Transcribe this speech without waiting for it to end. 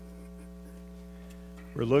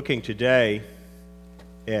We're looking today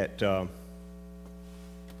at the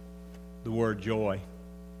word joy.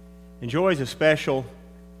 And joy is a special,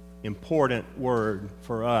 important word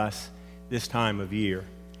for us this time of year.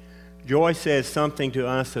 Joy says something to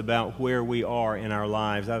us about where we are in our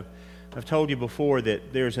lives. I've told you before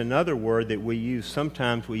that there's another word that we use.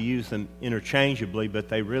 Sometimes we use them interchangeably, but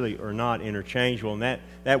they really are not interchangeable, and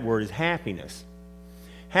that word is happiness.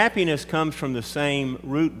 Happiness comes from the same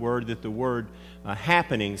root word that the word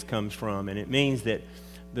happenings comes from, and it means that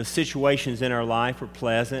the situations in our life are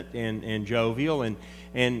pleasant and jovial,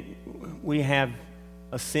 and we have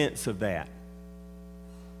a sense of that.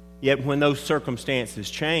 Yet when those circumstances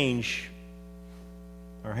change,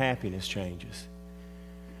 our happiness changes.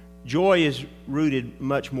 Joy is rooted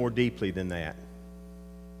much more deeply than that.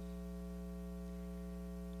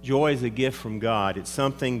 Joy is a gift from God. It's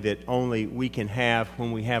something that only we can have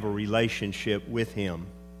when we have a relationship with Him.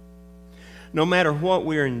 No matter what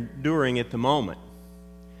we're enduring at the moment,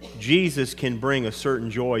 Jesus can bring a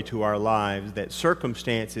certain joy to our lives that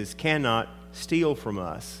circumstances cannot steal from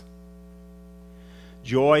us.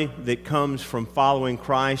 Joy that comes from following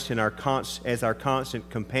Christ as our constant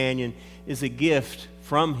companion is a gift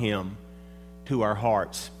from Him to our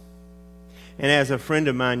hearts. And as a friend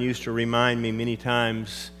of mine used to remind me many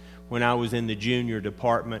times when I was in the junior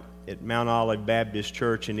department at Mount Olive Baptist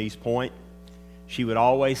Church in East Point, she would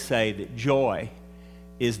always say that joy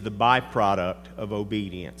is the byproduct of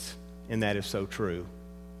obedience. And that is so true.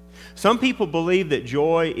 Some people believe that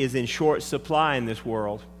joy is in short supply in this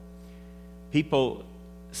world. People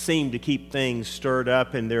seem to keep things stirred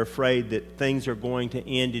up, and they're afraid that things are going to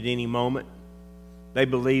end at any moment. They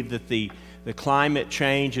believe that the climate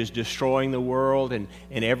change is destroying the world and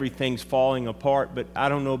everything's falling apart. But I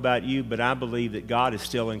don't know about you, but I believe that God is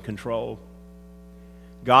still in control.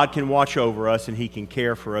 God can watch over us, and He can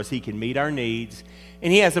care for us. He can meet our needs,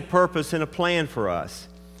 and He has a purpose and a plan for us.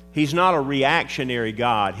 He's not a reactionary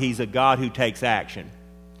God. He's a God who takes action.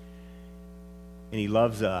 And He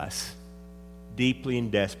loves us deeply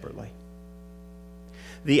and desperately.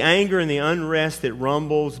 The anger and the unrest that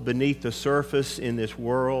rumbles beneath the surface in this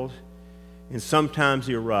world and sometimes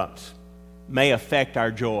erupts may affect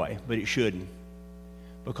our joy, but it shouldn't,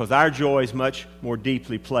 because our joy is much more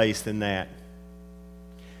deeply placed than that.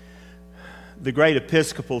 The great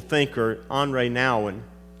Episcopal thinker Henri Nouwen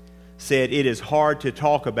said, "It is hard to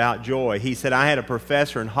talk about joy." He said, "I had a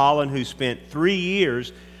professor in Holland who spent 3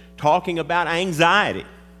 years talking about anxiety."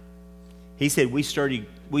 He said, we studied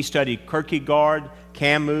Kierkegaard,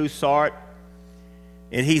 Camus, Sartre,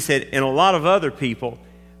 and he said, and a lot of other people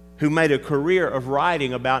who made a career of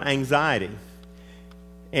writing about anxiety.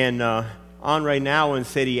 And Henri Nouwen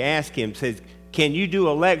said, he asked him, says, "Can you do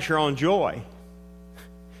a lecture on joy?"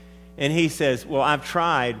 And he says, "Well, I've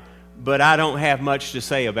tried, but I don't have much to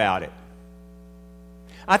say about it."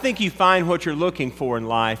 I think you find what you're looking for in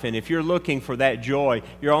life, and if you're looking for that joy,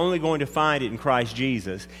 you're only going to find it in Christ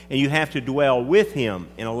Jesus. And you have to dwell with Him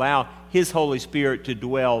and allow His Holy Spirit to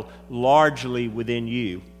dwell largely within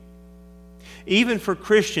you. Even for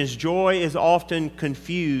Christians, joy is often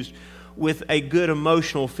confused with a good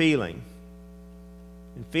emotional feeling.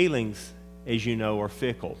 And feelings, as you know, are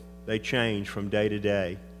fickle. They change from day to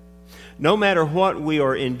day. No matter what we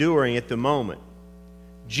are enduring at the moment,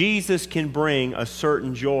 Jesus can bring a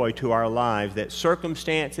certain joy to our lives that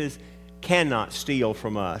circumstances cannot steal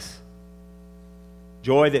from us.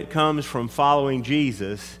 Joy that comes from following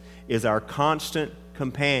Jesus is our constant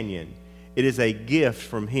companion. It is a gift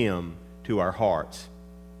from Him to our hearts.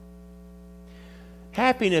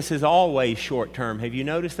 Happiness is always short-term. Have you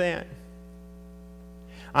noticed that?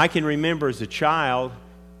 I can remember as a child,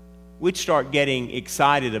 we'd start getting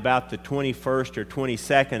excited about the 21st or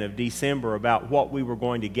 22nd of December about what we were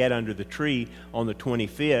going to get under the tree on the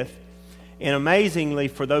 25th. And amazingly,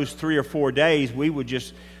 for those 3 or 4 days, we would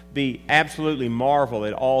just be absolutely marvel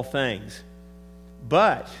at all things.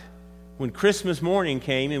 But when Christmas morning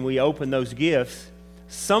came and we opened those gifts,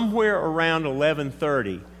 somewhere around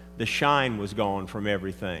 11:30, the shine was gone from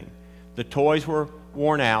everything. The toys were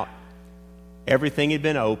worn out. Everything had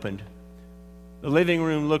been opened. The living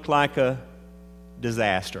room looked like a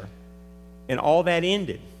disaster. And all that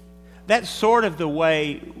ended. That's sort of the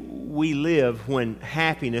way we live when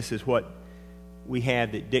happiness is what we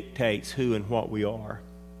have that dictates who and what we are.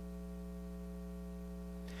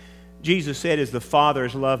 Jesus said, "As the Father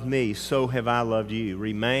has loved me, so have I loved you.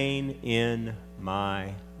 Remain in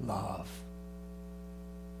my love."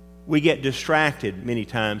 We get distracted many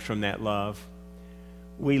times from that love.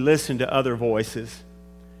 We listen to other voices.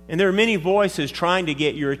 And there are many voices trying to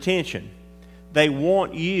get your attention. They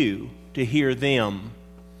want you to hear them.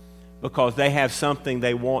 because they have something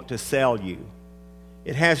they want to sell you.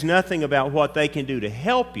 It has nothing about what they can do to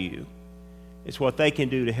help you. It's what they can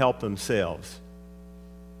do to help themselves.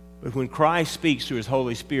 But when Christ speaks through His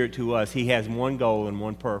Holy Spirit to us, He has one goal and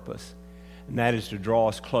one purpose, and that is to draw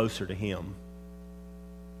us closer to Him.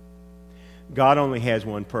 God only has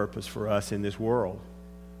one purpose for us in this world.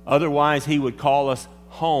 Otherwise, He would call us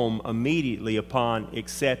home immediately upon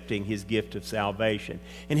accepting His gift of salvation.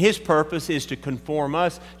 And His purpose is to conform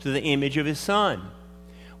us to the image of His Son.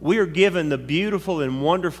 We are given the beautiful and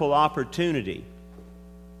wonderful opportunity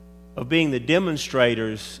of being the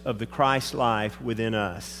demonstrators of the Christ life within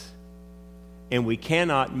us. And we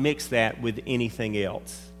cannot mix that with anything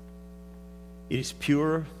else. It is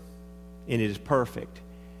pure and it is perfect,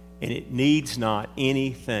 and it needs not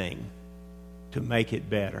anything to make it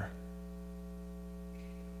better.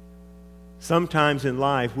 Sometimes in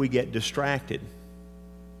life we get distracted,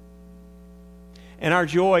 and our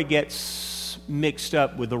joy gets mixed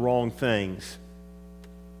up with the wrong things.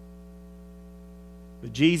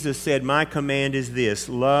 But Jesus said, "My command is this,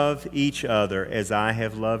 love each other as I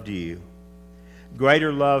have loved you.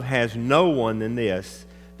 Greater love has no one than this,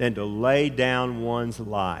 than to lay down one's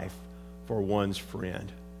life for one's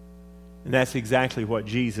friend." And that's exactly what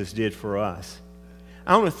Jesus did for us.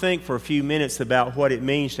 I want to think for a few minutes about what it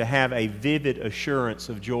means to have a vivid assurance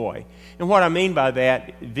of joy. And what I mean by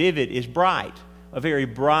that, vivid, is bright, a very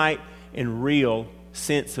bright and real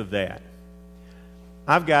sense of that.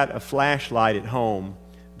 I've got a flashlight at home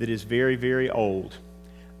that is very, very old.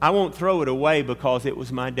 I won't throw it away because it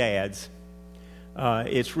was my dad's.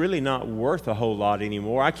 It's really not worth a whole lot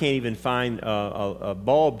anymore. I can't even find a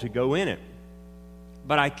bulb to go in it.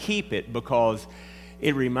 But I keep it because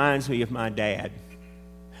it reminds me of my dad.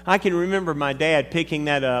 I can remember my dad picking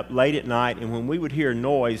that up late at night, and when we would hear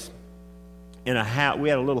noise in a house, we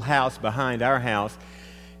had a little house behind our house,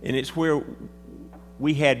 and it's where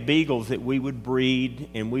we had beagles that we would breed,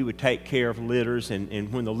 and we would take care of litters,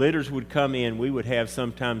 and when the litters would come in, we would have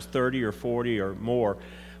sometimes 30 or 40 or more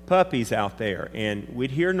puppies out there, and we'd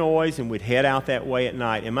hear noise and we'd head out that way at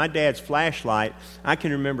night. And my dad's flashlight, I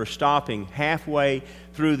can remember stopping halfway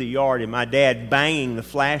through the yard and my dad banging the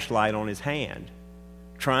flashlight on his hand,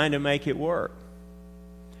 trying to make it work.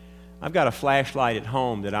 I've got a flashlight at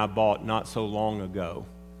home that I bought not so long ago.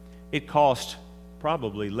 It cost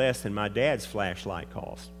probably less than my dad's flashlight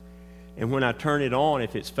cost. And when I turn it on,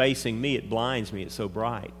 if it's facing me, it blinds me. It's so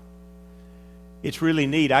bright. It's really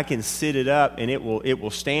neat. I can sit it up and it will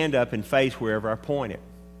stand up and face wherever I point it.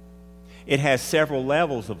 It has several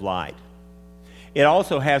levels of light. It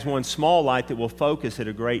also has one small light that will focus at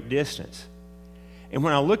a great distance. And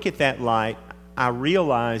when I look at that light, I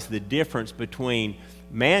realize the difference between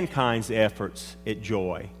mankind's efforts at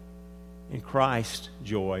joy and Christ's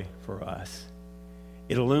joy for us.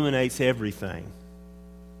 It illuminates everything.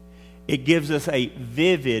 It gives us a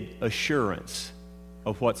vivid assurance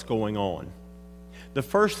of what's going on. The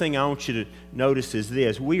first thing I want you to notice is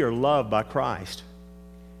this: we are loved by Christ.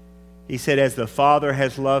 He said, "As the Father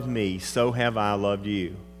has loved me, so have I loved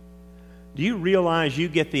you." Do you realize you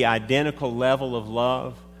get the identical level of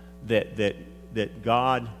love that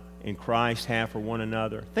God and Christ have for one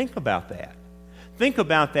another? Think about that. Think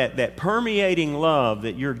about that permeating love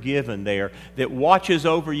that you're given there, that watches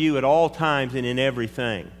over you at all times and in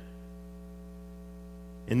everything.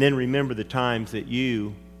 And then remember the times that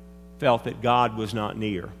you felt that God was not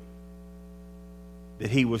near, that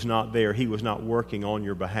He was not there, He was not working on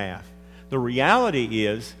your behalf. The reality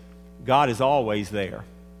is, God is always there.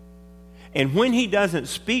 And when He doesn't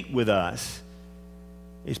speak with us,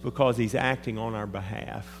 it's because He's acting on our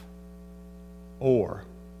behalf, or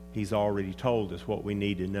He's already told us what we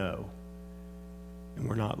need to know, and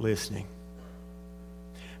we're not listening.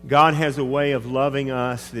 God has a way of loving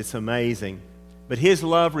us that's amazing, but His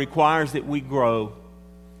love requires that we grow,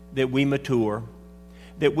 that we mature,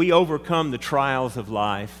 that we overcome the trials of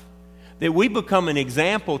life, that we become an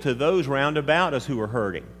example to those round about us who are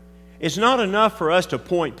hurting. It's not enough for us to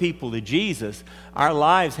point people to Jesus. Our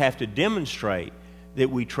lives have to demonstrate that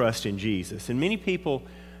we trust in Jesus. And many people,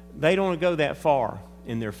 they don't go that far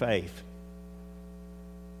in their faith.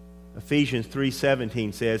 Ephesians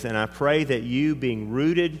 3:17 says, "And I pray that you, being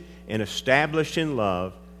rooted and established in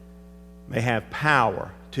love, may have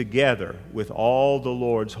power together with all the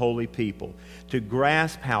Lord's holy people to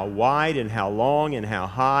grasp how wide and how long and how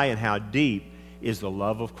high and how deep is the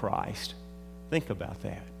love of Christ." Think about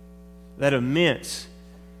that. That immense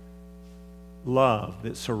love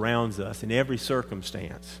that surrounds us in every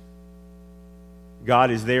circumstance. God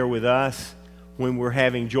is there with us when we're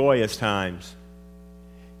having joyous times.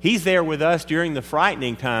 He's there with us during the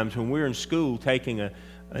frightening times when we're in school taking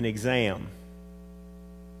an exam.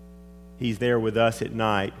 He's there with us at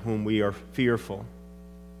night when we are fearful.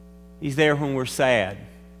 He's there when we're sad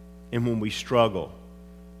and when we struggle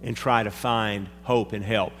and try to find hope and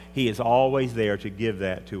help. He is always there to give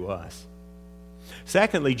that to us.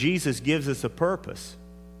 Secondly, Jesus gives us a purpose.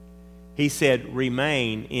 He said,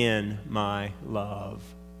 "Remain in my love."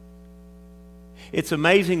 It's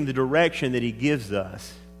amazing the direction that He gives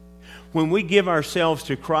us. When we give ourselves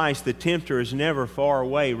to Christ, the tempter is never far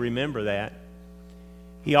away. Remember that.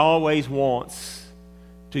 He always wants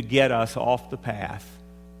to get us off the path.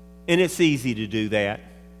 And it's easy to do that.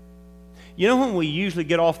 You know when we usually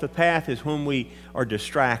get off the path is when we are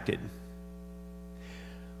distracted.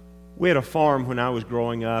 We had a farm when I was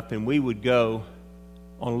growing up, and we would go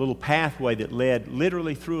on a little pathway that led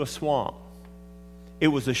literally through a swamp. It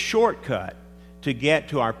was a shortcut to get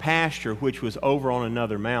to our pasture, which was over on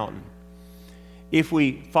another mountain. If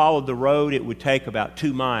we followed the road, it would take about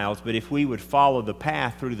 2 miles, but if we would follow the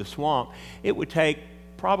path through the swamp, it would take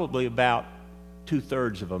probably about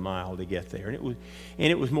 2/3 of a mile to get there. And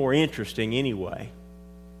it was more interesting anyway.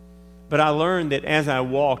 But I learned that as I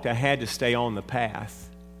walked, I had to stay on the path.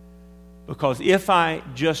 Because if I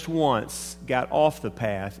just once got off the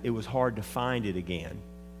path, it was hard to find it again.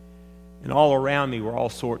 And all around me were all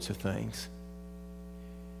sorts of things.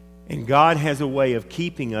 And God has a way of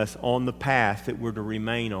keeping us on the path that we're to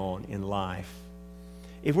remain on in life.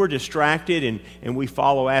 If we're distracted and we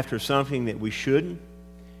follow after something that we shouldn't,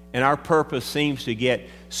 and our purpose seems to get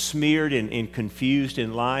smeared and confused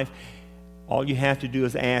in life, all you have to do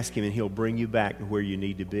is ask Him and He'll bring you back to where you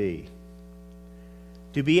need to be.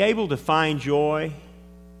 To be able to find joy,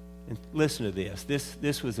 and listen to this.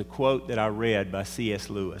 This was a quote that I read by C.S.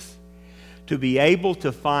 Lewis. To be able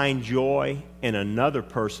to find joy in another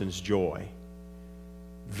person's joy,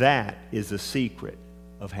 that is the secret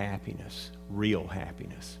of happiness, real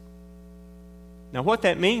happiness. Now what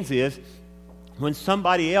that means is, when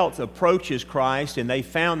somebody else approaches Christ and they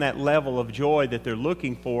found that level of joy that they're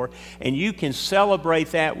looking for, and you can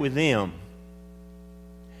celebrate that with them,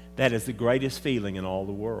 that is the greatest feeling in all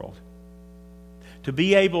the world. To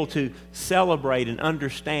be able to celebrate and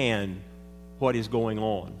understand what is going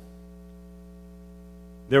on.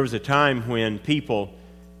 There was a time when people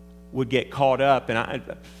would get caught up, and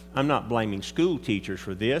I'm not blaming school teachers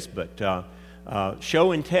for this, but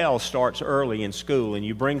show and tell starts early in school, and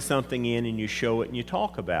you bring something in and you show it and you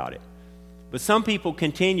talk about it. But some people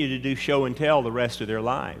continue to do show and tell the rest of their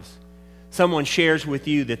lives. Someone shares with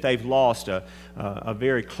you that they've lost a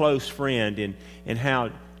very close friend and how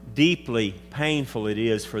deeply painful it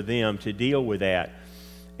is for them to deal with that.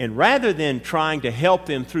 And rather than trying to help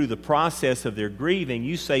them through the process of their grieving,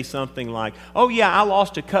 you say something like, "Oh yeah, I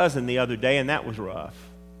lost a cousin the other day and that was rough."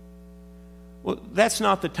 Well, that's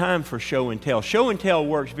not the time for show and tell. Show and tell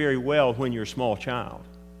works very well when you're a small child.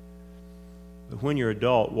 But when you're an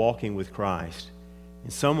adult walking with Christ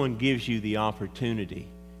and someone gives you the opportunity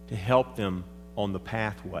to help them on the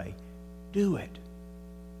pathway, do it.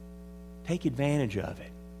 Take advantage of it.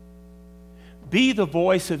 Be the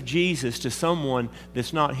voice of Jesus to someone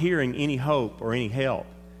that's not hearing any hope or any help.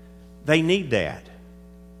 They need that.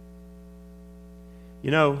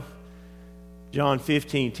 You know, John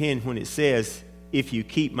 15:10, when it says, "If you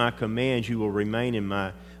keep my commands, you will remain in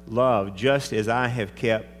my love, just as I have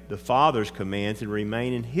kept the Father's commands and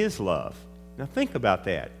remain in His love." Now think about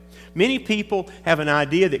that. Many people have an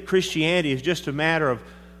idea that Christianity is just a matter of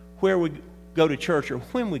where we go to church or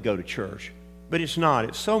when we go to church. But it's not.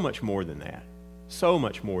 It's so much more than that. So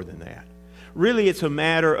much more than that. Really, it's a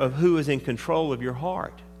matter of who is in control of your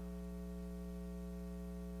heart.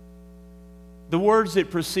 The words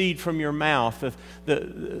that proceed from your mouth,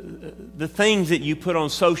 the things that you put on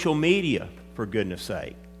social media, for goodness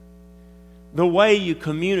sake. The way you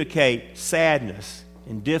communicate sadness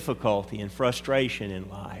and difficulty and frustration in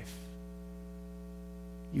life.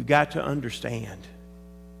 You've got to understand.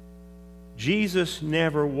 Jesus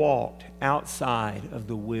never walked outside of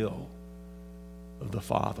the will of the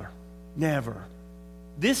Father. Never.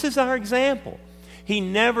 This is our example. He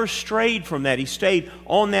never strayed from that. He stayed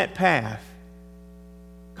on that path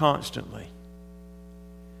constantly.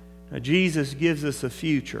 Now, Jesus gives us a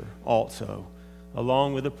future also,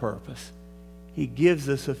 along with a purpose. He gives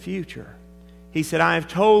us a future. He said, "I have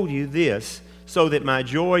told you this so that my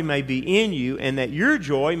joy may be in you and that your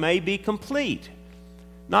joy may be complete."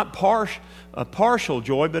 Not a partial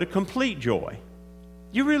joy, but a complete joy.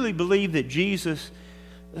 You really believe that Jesus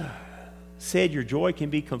said your joy can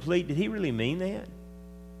be complete? Did He really mean that?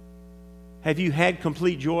 Have you had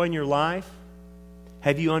complete joy in your life?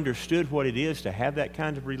 Have you understood what it is to have that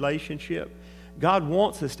kind of relationship? God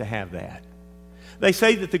wants us to have that. They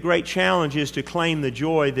say that the great challenge is to claim the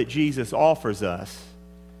joy that Jesus offers us.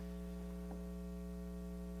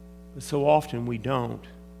 But so often we don't.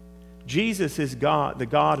 Jesus is God, the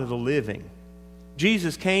God of the living.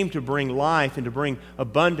 Jesus came to bring life and to bring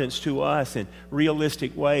abundance to us in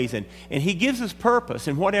realistic ways. And He gives us purpose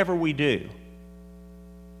in whatever we do.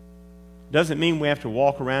 Doesn't mean we have to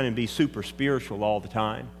walk around and be super spiritual all the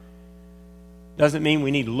time. Doesn't mean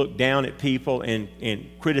we need to look down at people and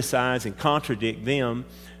criticize and contradict them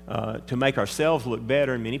to make ourselves look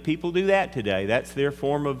better. And many people do that today. That's their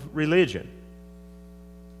form of religion.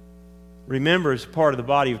 Remember, as part of the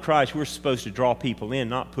body of Christ, we're supposed to draw people in,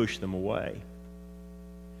 not push them away.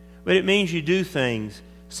 But it means you do things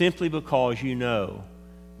simply because you know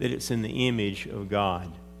that it's in the image of God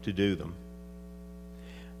to do them.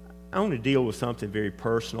 I want to deal with something very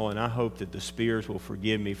personal, and I hope that the Spears will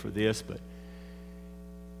forgive me for this, but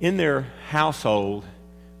in their household,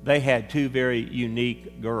 they had two very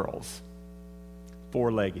unique girls,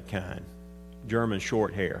 four-legged kind, German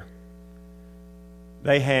short hair.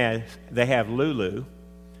 They have Lulu,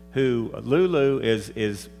 who Lulu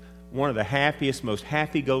is one of the happiest, most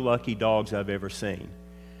happy-go-lucky dogs I've ever seen.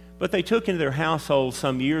 But they took into their household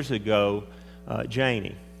some years ago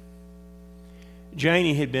Janie.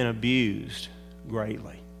 Janie had been abused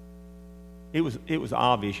greatly. It was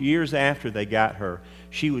obvious. Years after they got her,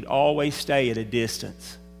 she would always stay at a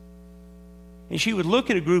distance. And she would look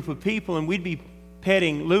at a group of people, and we'd be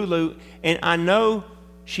petting Lulu, and I know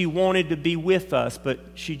she wanted to be with us, but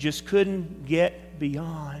she just couldn't get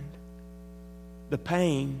beyond the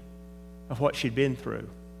pain of what she'd been through.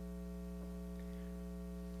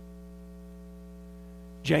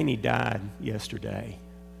 Janie died yesterday.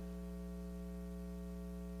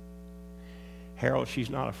 Harold, she's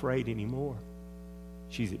not afraid anymore.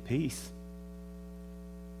 She's at peace.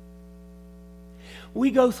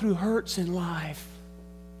 We go through hurts in life,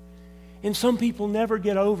 and some people never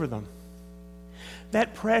get over them.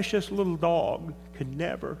 That precious little dog could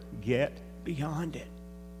never get beyond it.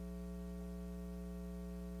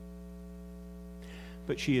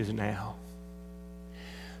 But she is now.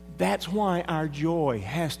 That's why our joy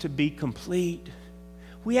has to be complete.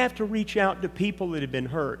 We have to reach out to people that have been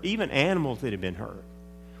hurt, even animals that have been hurt.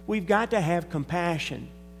 We've got to have compassion.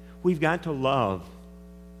 We've got to love.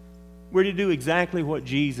 We're to do exactly what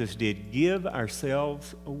Jesus did, give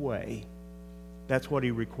ourselves away. That's what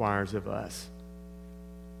He requires of us.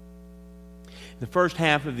 In the first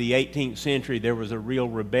half of the 18th century, there was a real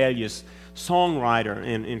rebellious songwriter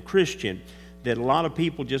and Christian that a lot of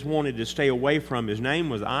people just wanted to stay away from. His name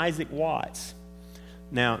was Isaac Watts.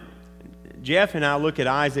 Now, Jeff and I look at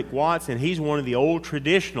Isaac Watts, and he's one of the old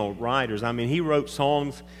traditional writers. I mean, he wrote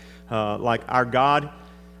songs like O God,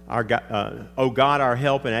 our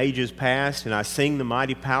help in ages past, and I sing the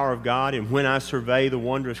mighty power of God, and when I survey the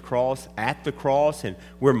wondrous cross, at the cross, and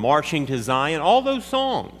we're marching to Zion, all those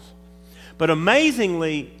songs. But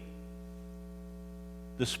amazingly,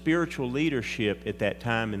 the spiritual leadership at that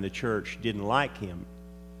time in the church didn't like him.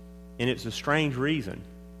 And it's a strange reason.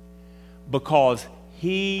 Because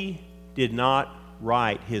he did not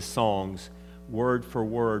write his songs word for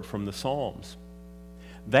word from the Psalms.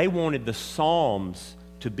 They wanted the Psalms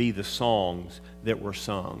to be the songs that were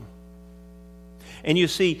sung. And you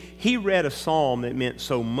see, he read a psalm that meant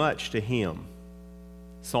so much to him,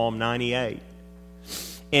 Psalm 98.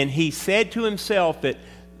 And he said to himself that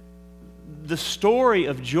the story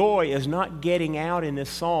of joy is not getting out in this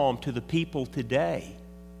psalm to the people today,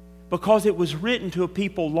 because it was written to a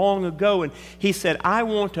people long ago. And he said, I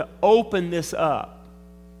want to open this up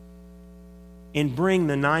and bring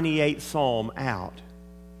the 98th Psalm out.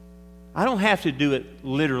 I don't have to do it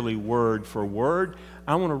literally word for word.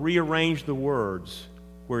 I want to rearrange the words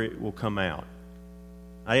where it will come out.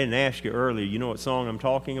 I didn't ask you earlier, you know what song I'm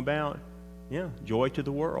talking about? Yeah, Joy to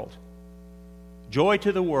the World. Joy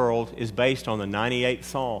to the World is based on the 98th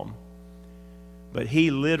Psalm. But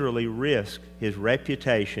he literally risked his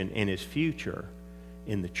reputation and his future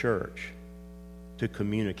in the church to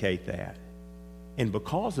communicate that. And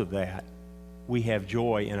because of that, we have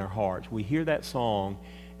joy in our hearts. We hear that song,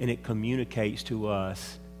 and it communicates to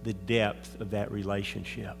us the depth of that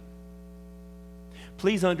relationship.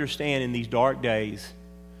 Please understand, in these dark days,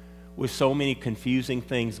 with so many confusing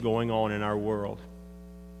things going on in our world,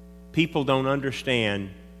 people don't understand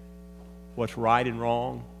what's right and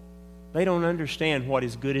wrong. They don't understand what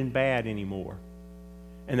is good and bad anymore.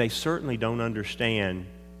 And they certainly don't understand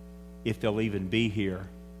if they'll even be here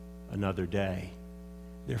another day.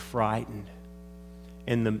 They're frightened.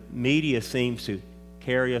 And the media seems to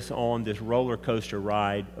carry us on this roller coaster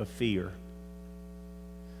ride of fear.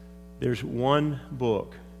 There's one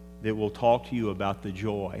book that will talk to you about the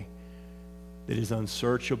joy that is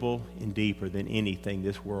unsearchable and deeper than anything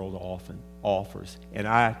this world often offers. And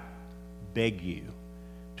I beg you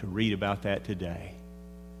to read about that today.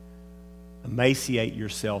 Emaciate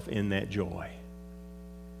yourself in that joy.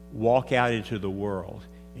 Walk out into the world,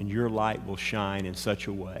 and your light will shine in such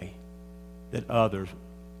a way that others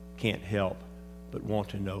can't help but want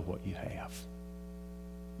to know what you have.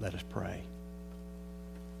 Let us pray.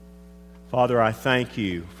 Father, I thank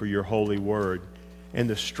you for your holy word and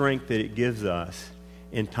the strength that it gives us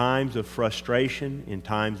in times of frustration, in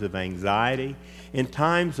times of anxiety, in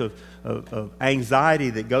times of anxiety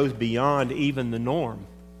that goes beyond even the norm.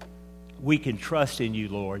 We can trust in you,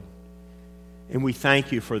 Lord, and we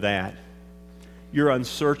thank you for that. Your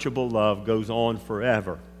unsearchable love goes on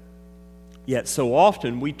forever. Yet so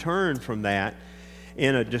often we turn from that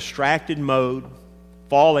in a distracted mode,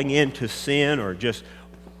 falling into sin or just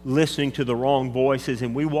listening to the wrong voices,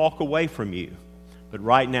 and we walk away from you. But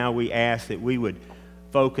right now we ask that we would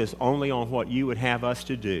focus only on what you would have us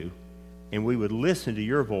to do, and we would listen to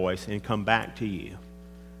your voice and come back to you.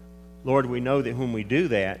 Lord, we know that when we do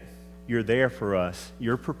that, you're there for us,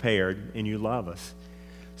 you're prepared, and you love us.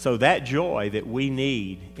 So that joy that we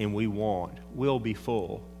need and we want will be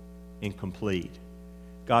full and complete.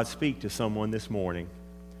 God, speak to someone this morning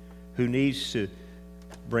who needs to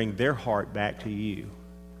bring their heart back to you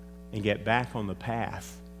and get back on the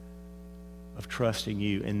path of trusting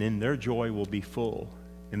you, and then their joy will be full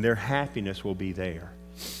and their happiness will be there.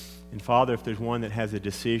 And Father, if there's one that has a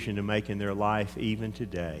decision to make in their life even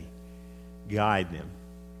today, guide them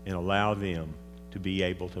and allow them to be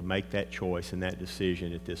able to make that choice and that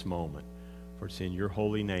decision at this moment. For it's in your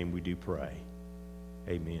holy name we do pray.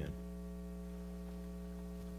 Amen.